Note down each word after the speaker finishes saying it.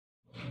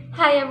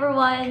Hi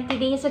everyone!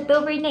 Today is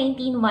October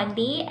 19,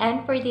 Monday,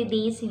 and for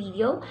today's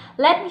video,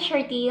 let me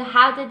share to you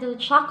how to do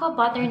Choco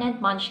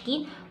Butternut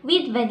Munchkin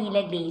with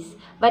vanilla glaze.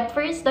 But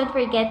first, don't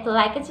forget to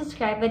like and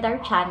subscribe with our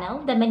channel,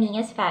 the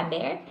Maningas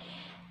Fambear.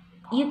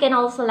 You can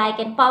also like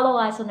and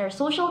follow us on our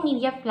social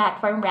media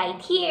platform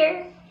right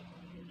here.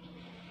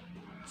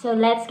 So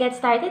let's get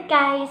started,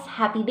 guys!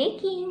 Happy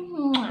baking!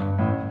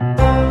 Mwah!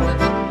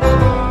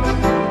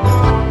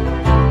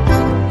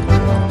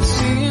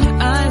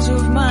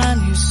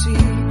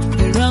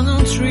 There are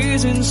no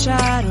trees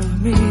inside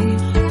of me.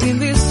 In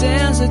this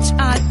desert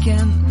I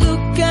can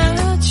look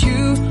at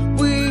you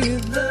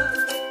with love.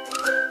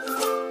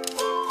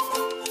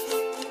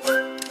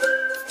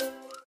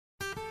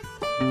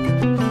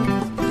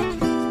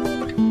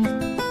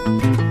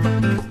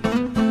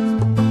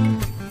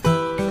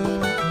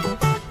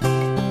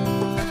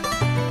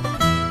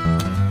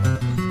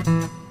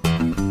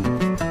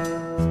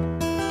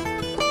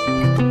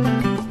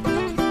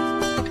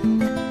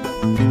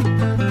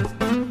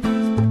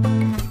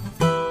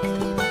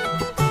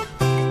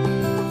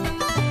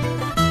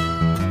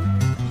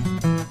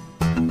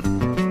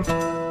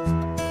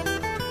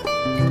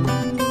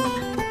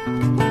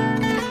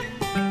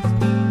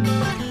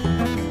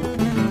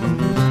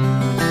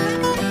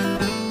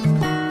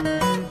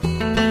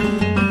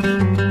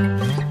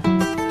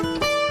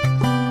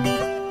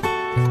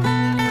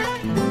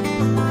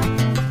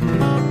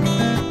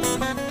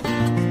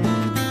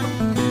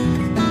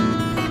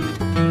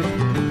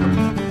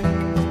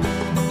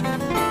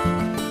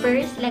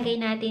 First, lagay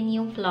natin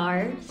yung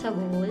flour sa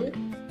bowl,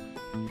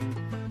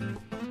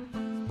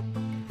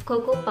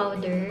 cocoa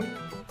powder,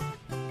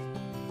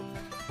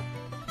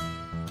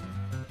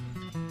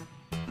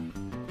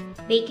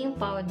 baking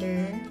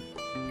powder,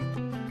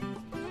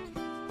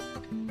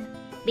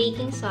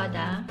 baking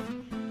soda,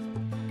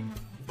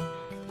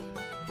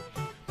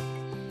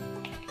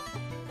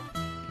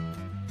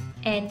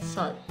 and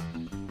salt.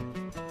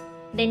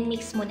 Then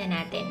mix muna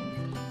natin.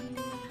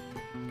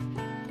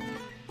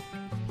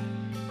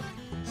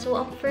 So,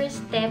 ang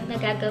first step na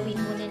gagawin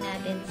muna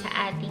natin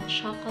sa ating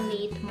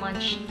chocolate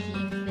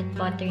munchkin with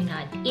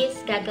butternut is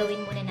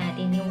gagawin muna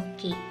natin yung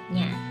cake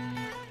niya.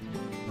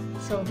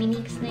 So,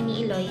 minix na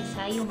ni Ilya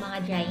yung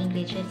mga dry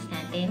ingredients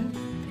natin.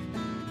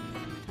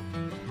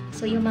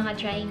 So, yung mga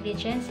dry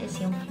ingredients is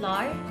yung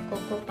flour,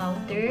 cocoa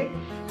powder,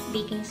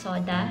 baking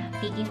soda,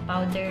 baking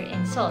powder,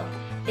 and salt.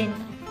 Then,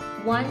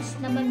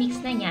 once na ma-mix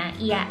na niya,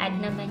 i-add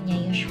naman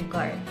niya yung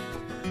sugar.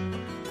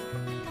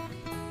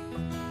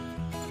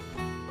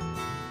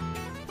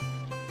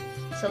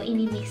 So,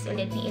 ini-mix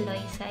ulit ni Ilya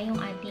yung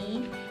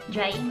ating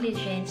dry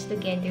ingredients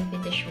together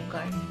with the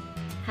sugar.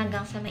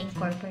 Hanggang sa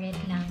ma-incorporate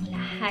lang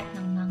lahat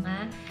ng mga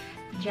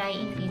dry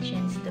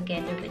ingredients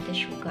together with the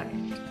sugar.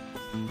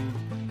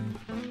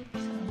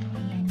 So,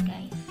 ayan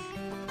guys.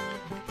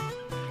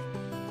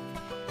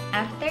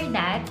 After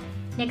that,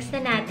 next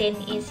na natin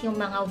is yung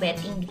mga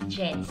wet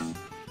ingredients.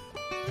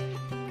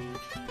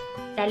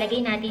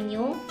 Lalagay natin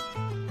yung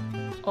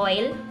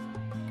oil,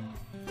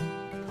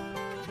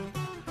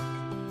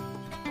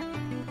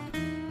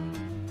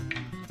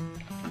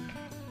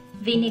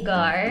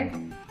 vinegar,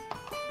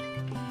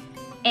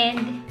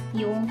 and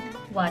yung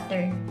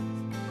water.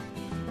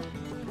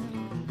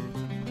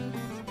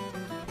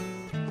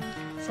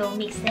 So,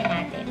 mix na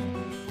natin.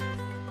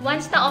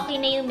 Once na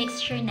okay na yung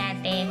mixture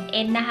natin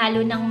and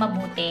nahalo ng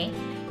mabuti,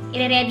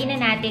 i-ready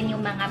na natin yung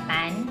mga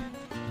pan.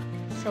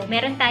 So,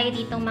 meron tayo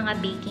ditong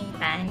mga baking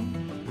pan.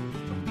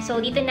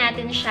 So, dito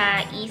natin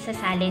siya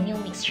isasalin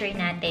yung mixture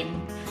natin.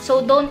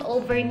 So, don't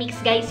overmix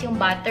guys yung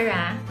butter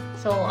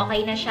So,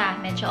 okay na siya.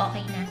 Medyo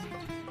okay na.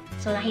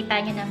 So, nakita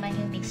nyo naman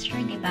yung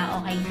mixture, di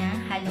ba? Okay na,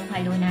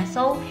 halong-halo na.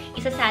 So,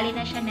 isasali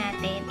na siya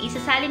natin.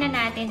 Isasali na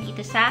natin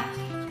dito sa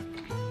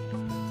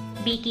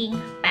baking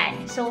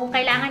pan. So,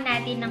 kailangan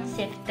natin ng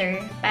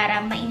sifter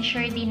para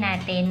ma-ensure din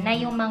natin na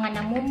yung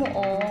mga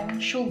namumuong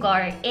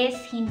sugar is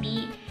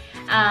hindi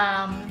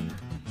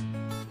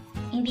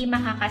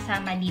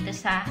makakasama dito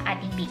sa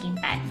ating baking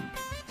pan.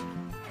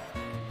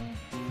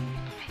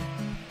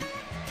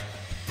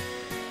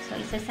 So,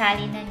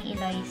 isasali na ni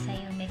Ilya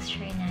yung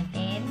mixture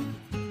natin.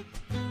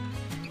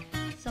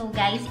 So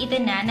guys, ito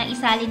na,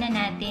 naisali na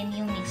natin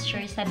yung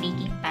mixture sa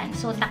baking pan.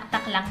 So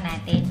taktak lang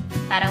natin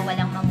para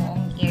walang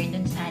mamuong air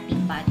dun sa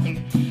ating butter.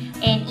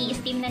 And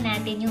i-steam na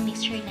natin yung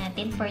mixture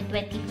natin for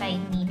 25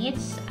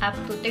 minutes up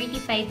to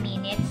 35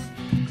 minutes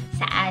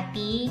sa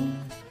ating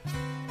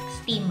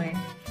steamer.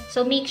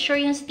 So make sure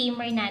yung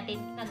steamer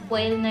natin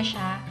nag-boil na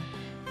siya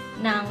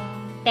ng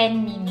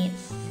 10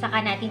 minutes.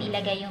 Saka natin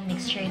ilagay yung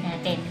mixture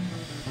natin.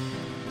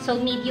 So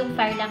medium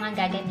fire lang ang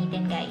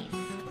gagamitin guys.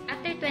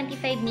 After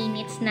 25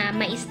 minutes na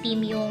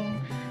ma-steam yung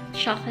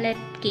chocolate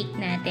cake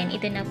natin,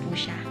 ito na po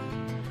siya.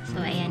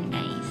 So, ayan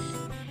guys.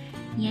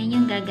 Yan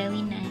yung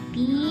gagawin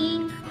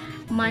nating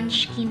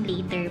munchkin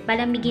later.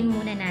 Palamigin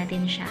muna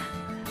natin siya.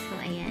 So,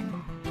 ayan.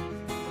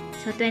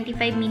 So,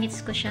 25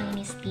 minutes ko siyang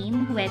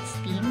in-steam, wet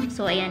steam.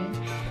 So, ayan,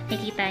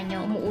 nakikita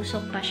nyo,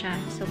 umuusok pa siya.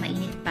 So,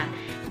 mainit pa.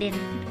 Then,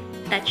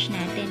 touch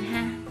natin,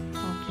 ha?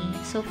 Okay.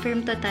 So,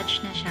 firm to touch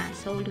na siya.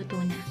 So, luto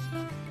na.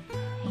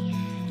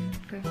 Ayan.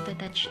 Firm to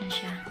touch na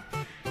siya.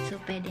 So,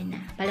 pwede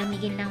na.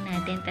 Palamigin lang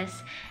natin.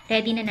 Tapos,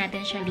 ready na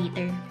natin siya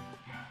later.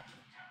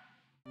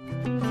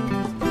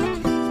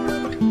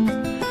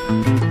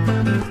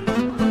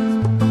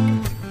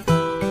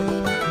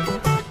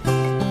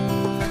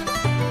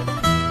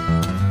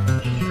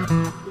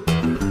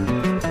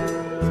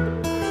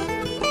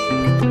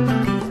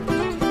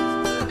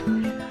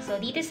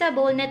 So, dito sa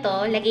bowl na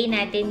to, lagay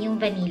natin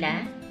yung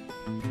vanilla.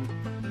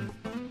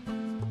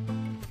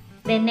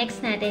 Then,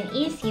 next natin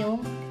is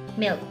yung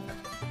milk.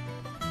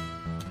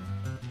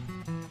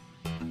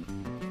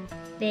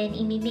 Then,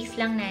 imimix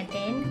lang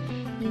natin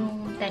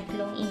yung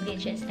tatlong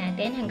ingredients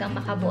natin hanggang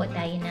makabuo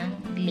tayo ng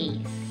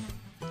glaze.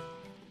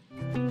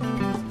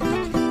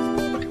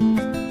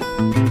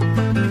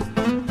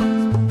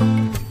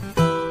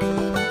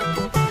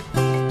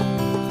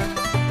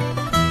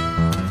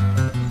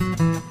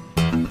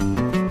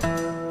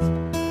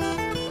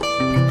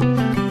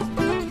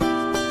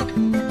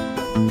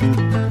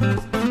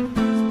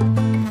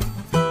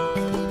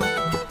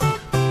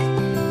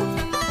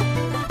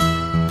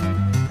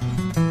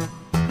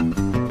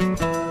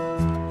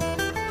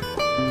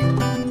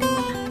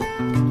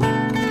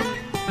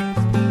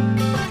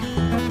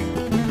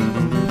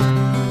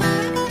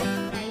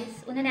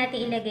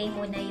 Ilagay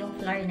muna yung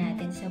flour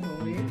natin sa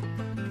bowl.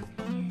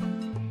 Ayan.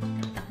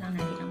 Taktak lang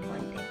natin ng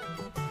konti.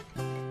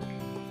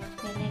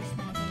 Then next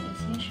natin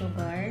is yung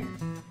sugar.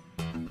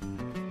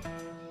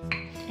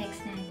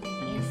 Next natin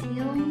is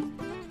yung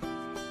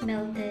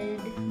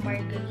melted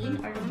margarine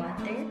or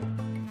butter.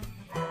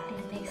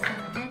 Then next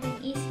natin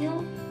is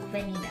yung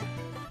vanilla.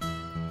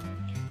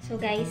 So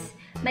guys,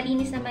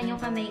 malinis naman yung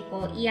kamay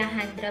ko.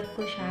 I-hand rub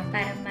ko siya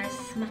para mas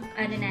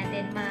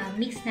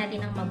ma-mix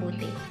natin ng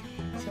mabuti.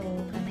 So,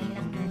 kamay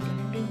lang natin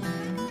ng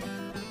ganyan.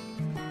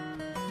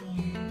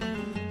 Ayan.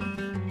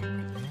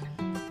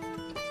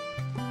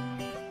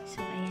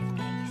 So, ayan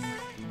guys.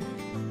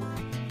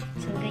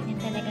 So,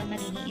 ganyan talaga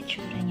magiging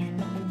itsura niyan.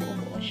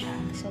 Magbubuo-buo siya.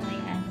 So,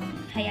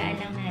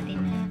 hayaan lang natin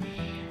na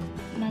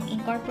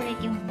mag-incorporate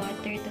yung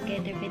butter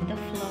together with the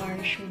flour,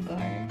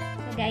 sugar.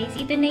 So, guys,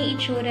 ito na yung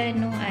itsura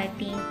ng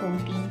ating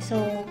coating.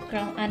 So,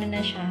 ano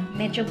na siya,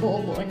 medyo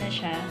buo-buo na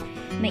siya.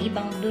 May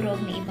ibang durog,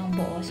 may ibang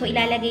buo. So,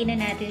 ilalagay na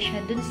natin siya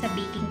dun sa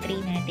baking tray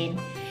natin.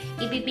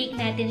 I-bake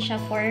natin siya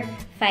for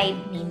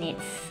 5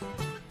 minutes.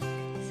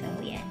 So,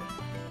 yan.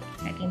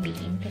 Ating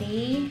baking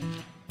tray.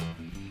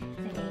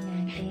 Lagay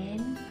natin.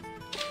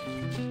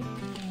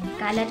 Ayan.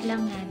 Kalat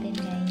lang natin,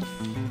 guys.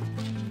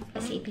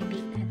 Kasi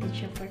i-bake natin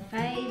siya for 5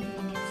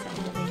 minutes sa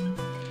oven.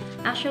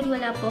 Actually,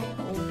 wala po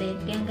akong oven.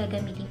 Kaya ang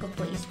gagamitin ko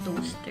po is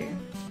toaster.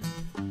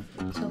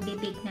 So,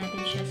 bibake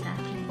natin siya sa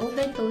aking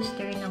oven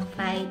toaster ng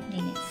 5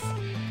 minutes.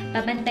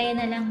 Pabantayan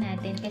na lang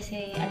natin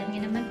kasi alam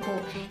niyo naman po,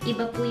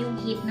 iba po yung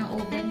heat ng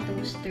oven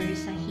toaster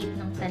sa heat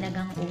ng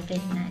talagang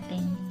oven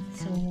natin.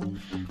 So,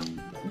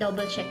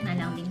 double check na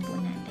lang din po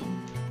natin.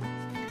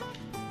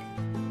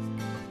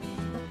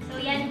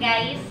 So, yan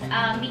guys.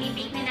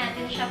 Binibake na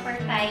natin siya for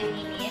 5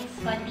 minutes.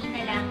 Konti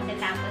na lang,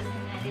 tatapos na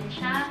natin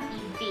siya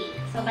i-bake.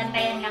 So,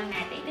 bantayan lang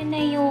natin. Ito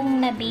na yung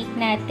na-bake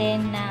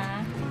natin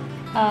na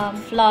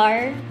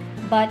flour,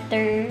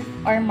 butter,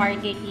 or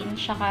margarine,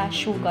 saka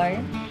sugar.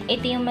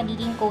 Ito yung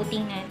magiging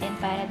coating natin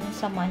para dun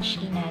sa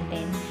munchkin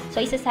natin. So,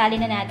 isasali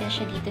na natin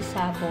siya dito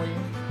sa bowl.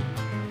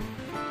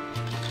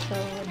 So,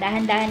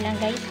 dahan-dahan lang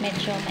guys.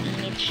 Medyo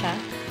mainit siya.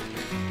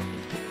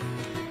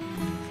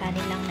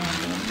 Salin lang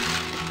natin.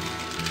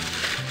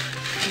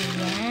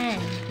 Ayan.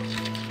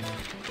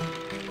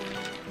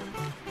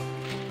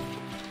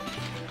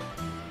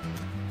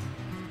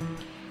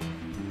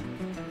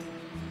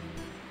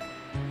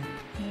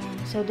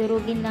 So,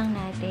 durugin lang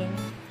natin.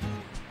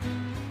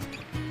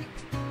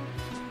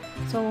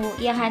 So,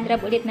 i-hand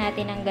rub ulit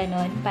natin ng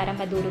ganon para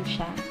madurog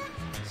siya.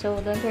 So,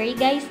 don't worry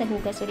guys,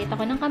 naghugas ulit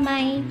ako ng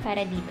kamay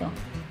para dito.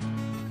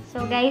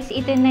 So, guys,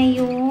 ito na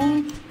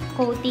yung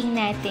coating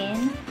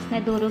natin.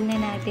 Nadurog na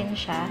natin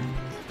siya.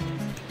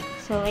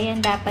 So,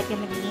 ayan dapat yung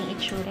magiging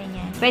itsura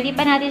niya. Pwede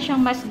pa natin siyang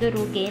mas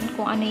durugin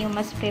kung ano yung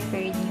mas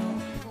preferred nyo.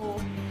 So,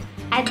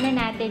 add na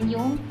natin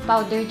yung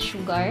powdered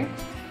sugar.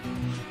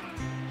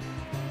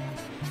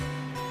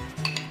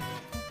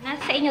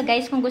 Sa inyo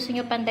guys kung gusto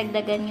nyo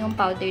pandagdagan yung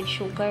powdered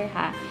sugar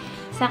ha.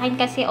 Sa akin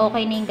kasi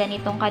okay na yung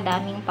ganitong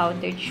kadaming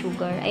powdered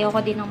sugar. Ayoko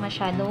din ng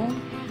masyadong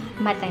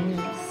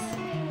matamis.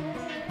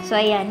 So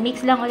ayan,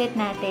 mix lang ulit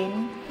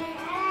natin.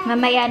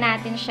 Mamaya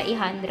natin siya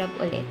i-hand rub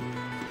ulit.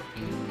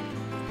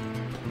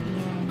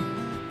 Ayan.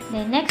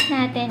 Then next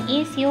natin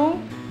is yung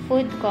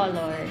food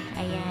color.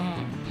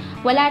 Ayan.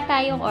 Wala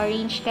tayong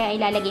orange kaya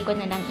ilalagay ko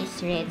na lang is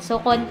red. So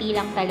konti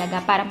lang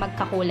talaga para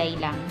magkakulay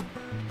lang.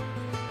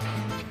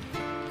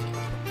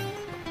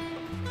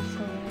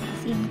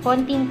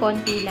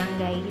 Konting-konti lang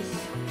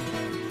guys.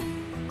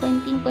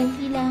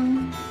 Konting-konti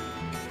lang.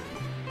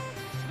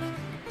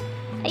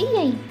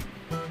 Ay!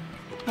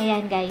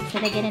 Ayan guys,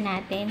 nalagyan na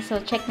natin. So,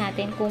 check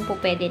natin kung po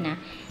pwede na.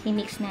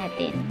 I-mix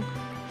natin.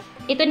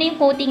 ito na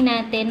yung coating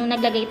natin nung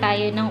naglagay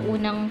tayo ng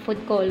unang food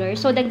color.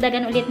 So,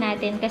 dagdagan ulit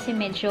natin kasi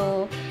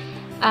medyo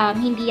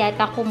hindi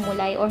yata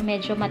kumulay or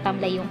medyo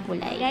matamlay yung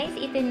kulay. Guys,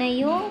 ito na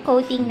yung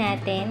coating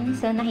natin.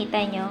 So,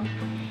 nakita nyo,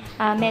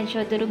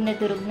 medyo durug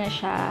na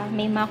siya.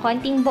 May mga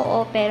konting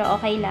buo pero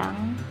okay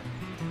lang.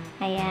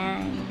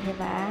 Ayan,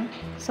 diba?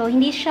 So,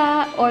 hindi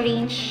siya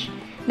orange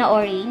na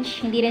orange.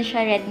 Hindi rin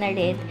siya red na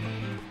red.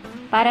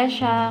 Para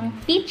siyang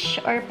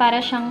peach or para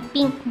siyang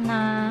pink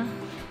na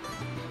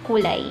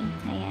kulay.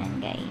 Ayan,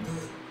 guys.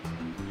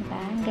 Diba?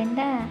 Ang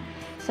ganda.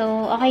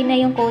 So, okay na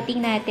yung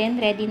coating natin.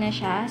 Ready na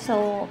siya.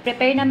 So,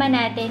 prepare naman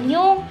natin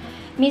yung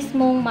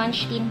mismong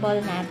munchkin ball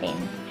natin.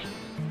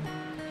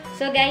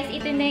 So, guys,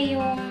 ito na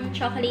yung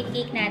chocolate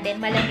cake natin.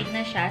 Malamig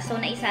na siya. So,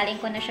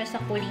 naisalin ko na siya sa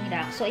cooling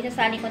rack. So,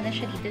 isasalin ko na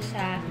siya dito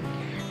sa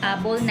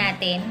bowl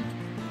natin.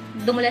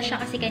 Dumula siya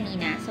kasi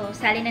kanina. So,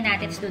 salin na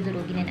natin. So,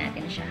 dudurugin na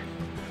natin siya.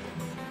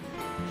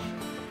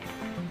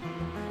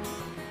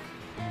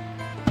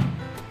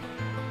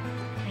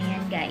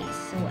 Ayan, guys.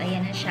 So,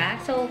 ayan na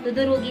siya. So,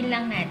 dudurugin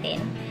lang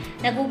natin.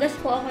 Nagugas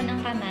po ako ng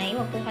kamay.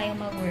 Huwag po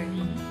kayong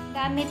mag-worry.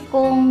 Gamit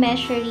kong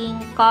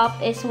measuring cup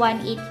is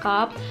 1/8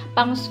 cup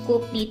pang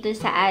scoop dito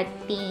sa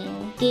ating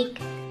cake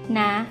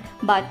na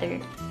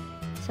butter.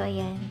 So,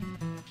 ayan.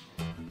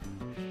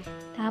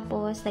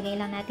 Tapos, lagay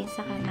lang natin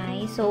sa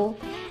kamay. So,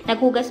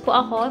 naghugas po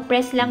ako.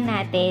 Press lang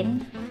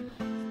natin.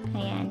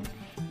 Ayan.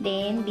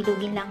 Then,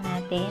 bilugin lang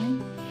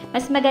natin.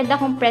 Mas maganda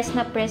kung press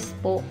na press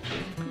po.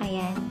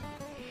 Ayan.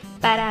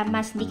 Para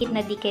mas dikit na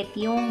dikit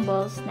yung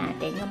balls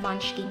natin. Yung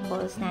munchkin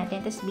balls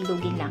natin. Tapos,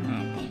 bilugin lang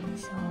natin.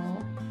 So,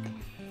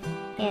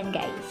 ayan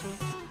guys.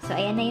 So,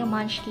 ayan na yung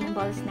munchkin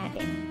balls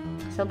natin.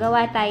 So,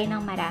 gawa tayo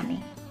ng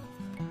marami.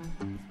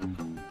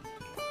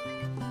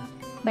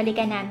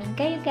 Balikan namin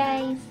kayo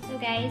guys. So,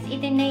 guys,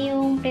 ito na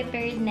yung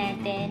prepared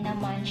natin na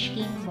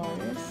munchkin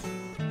balls.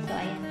 So,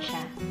 ayan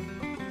siya.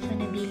 So,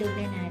 nabilog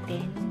na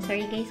natin.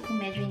 Sorry guys kung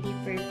medyo hindi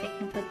perfect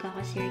yung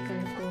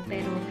pagkaka-circle ko.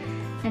 Pero,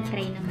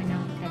 nag-try naman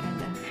ako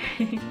talaga.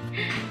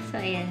 So,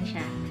 ayan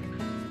siya.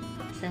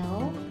 So,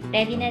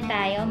 ready na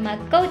tayo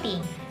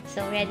mag-coating.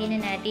 So, ready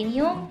na natin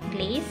yung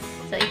glaze.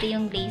 So, ito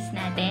yung glaze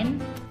natin.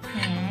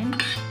 Ayan.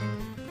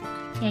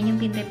 Yan yung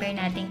pin-prepare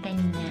natin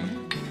kanina.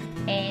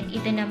 And,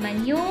 ito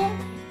naman yung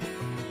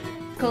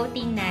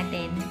coating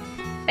natin.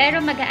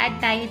 Pero,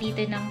 mag-a-add tayo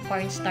dito ng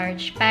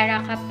cornstarch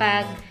para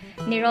kapag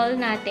ni-roll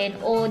natin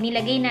o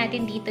nilagay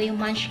natin dito yung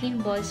munchkin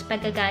balls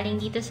pagkagaling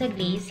dito sa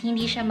glaze,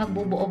 hindi siya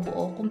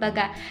magbubuo-buo.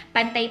 Kumbaga,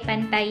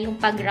 pantay-pantay yung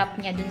pag-wrap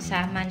niya dun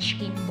sa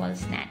munchkin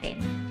balls natin.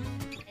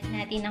 Add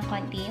natin ng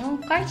konti yung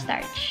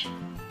cornstarch.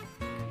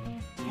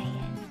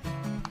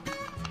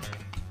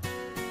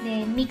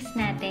 Then, mix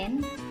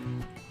natin.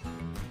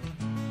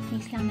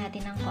 Mix lang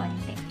natin ng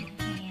konti.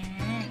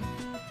 Ayan.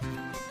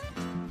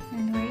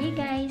 Don't worry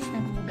guys,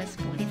 naghugas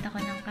po ulit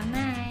ako ng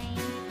kamay.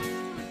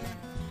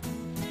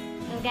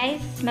 So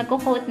guys,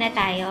 magko-coat na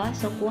tayo.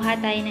 So, kuha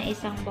tayo ng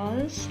isang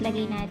balls.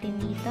 Lagay natin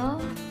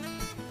dito.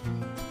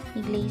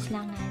 I-glaze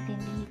lang natin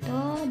dito.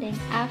 Then,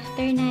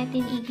 after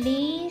natin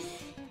i-glaze,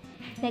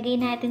 lagay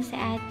natin sa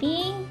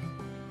ating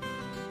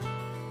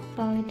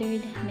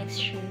powdered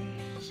mixture.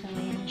 So,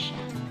 ayan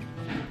siya.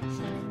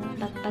 So,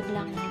 pagpag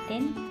lang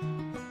natin.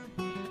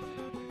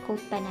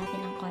 Coat pa natin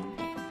ng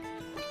konti.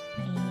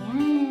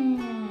 Ayan.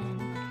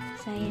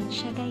 So, ayan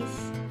siya guys.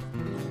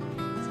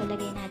 So,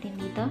 lagay natin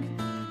dito.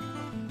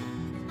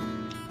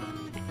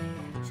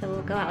 So,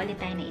 gawa ulit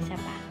tayo na isa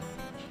pa.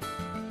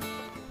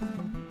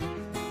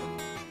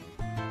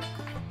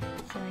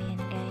 So,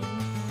 ayan guys.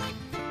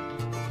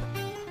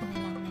 Ano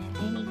lang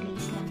natin.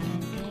 I-glaze lang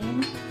natin.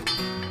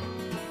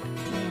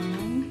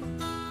 Ayan.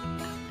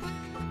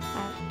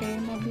 After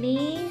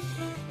mag-glaze,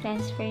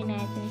 transfer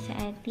natin sa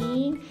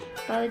ating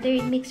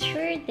powdered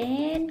mixture.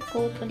 Then,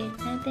 coat ulit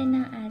natin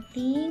ng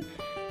ating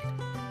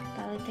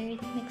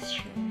powdered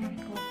mixture.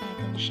 Coat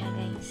natin siya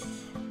guys.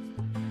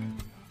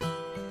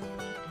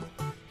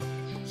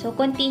 So,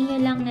 continue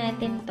lang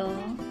natin to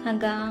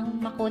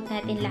hanggang makot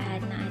natin lahat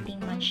ng ating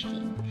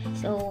munchkin.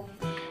 So,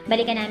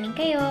 balikan namin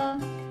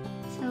kayo.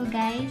 So,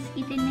 guys,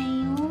 ito na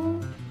yung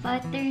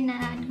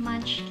butternut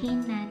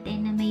munchkin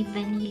natin na may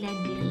vanilla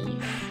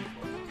glaze.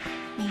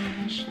 Ayan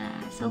na siya.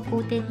 So,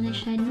 coated na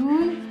siya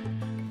nung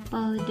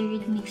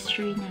powdered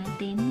mixture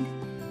natin.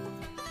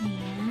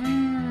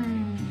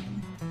 Ayan.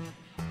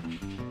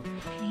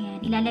 Ayan.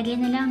 Ilalagay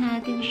na lang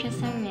natin siya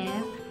sa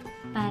ref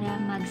para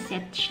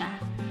mag-set siya.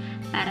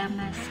 Para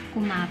mas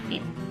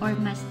kumapit or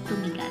mas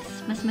tumigas.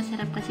 Mas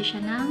masarap kasi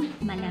siya ng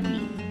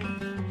malamig.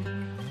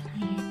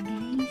 Ayan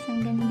guys,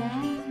 ang ganda.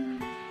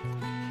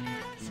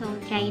 So,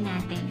 try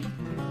natin.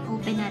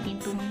 Open natin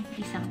itong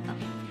isang to.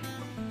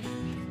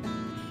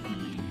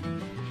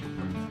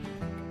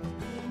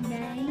 Ayan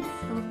guys,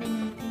 open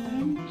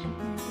natin. Check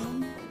natin.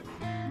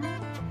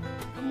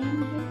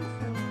 Ayan guys,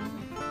 so,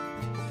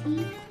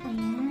 see?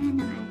 Ayan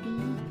ang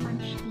ating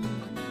munchkin.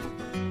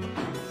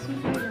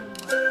 Super long.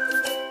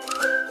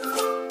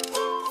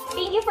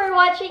 Thank you for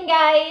watching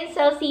guys.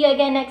 I'll see you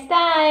again next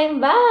time.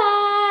 Bye!